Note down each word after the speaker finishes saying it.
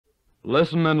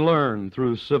Listen and learn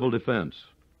through civil defense.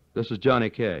 This is Johnny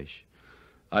Cash.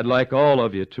 I'd like all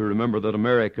of you to remember that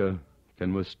America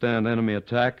can withstand enemy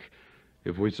attack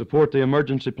if we support the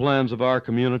emergency plans of our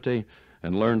community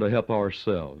and learn to help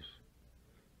ourselves.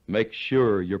 Make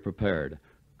sure you're prepared.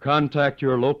 Contact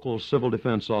your local civil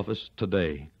defense office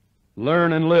today.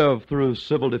 Learn and live through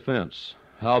civil defense.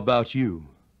 How about you?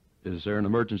 Is there an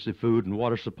emergency food and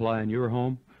water supply in your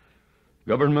home?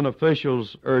 Government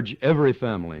officials urge every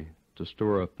family to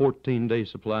store a 14-day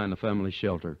supply in a family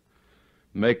shelter.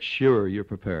 Make sure you're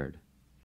prepared.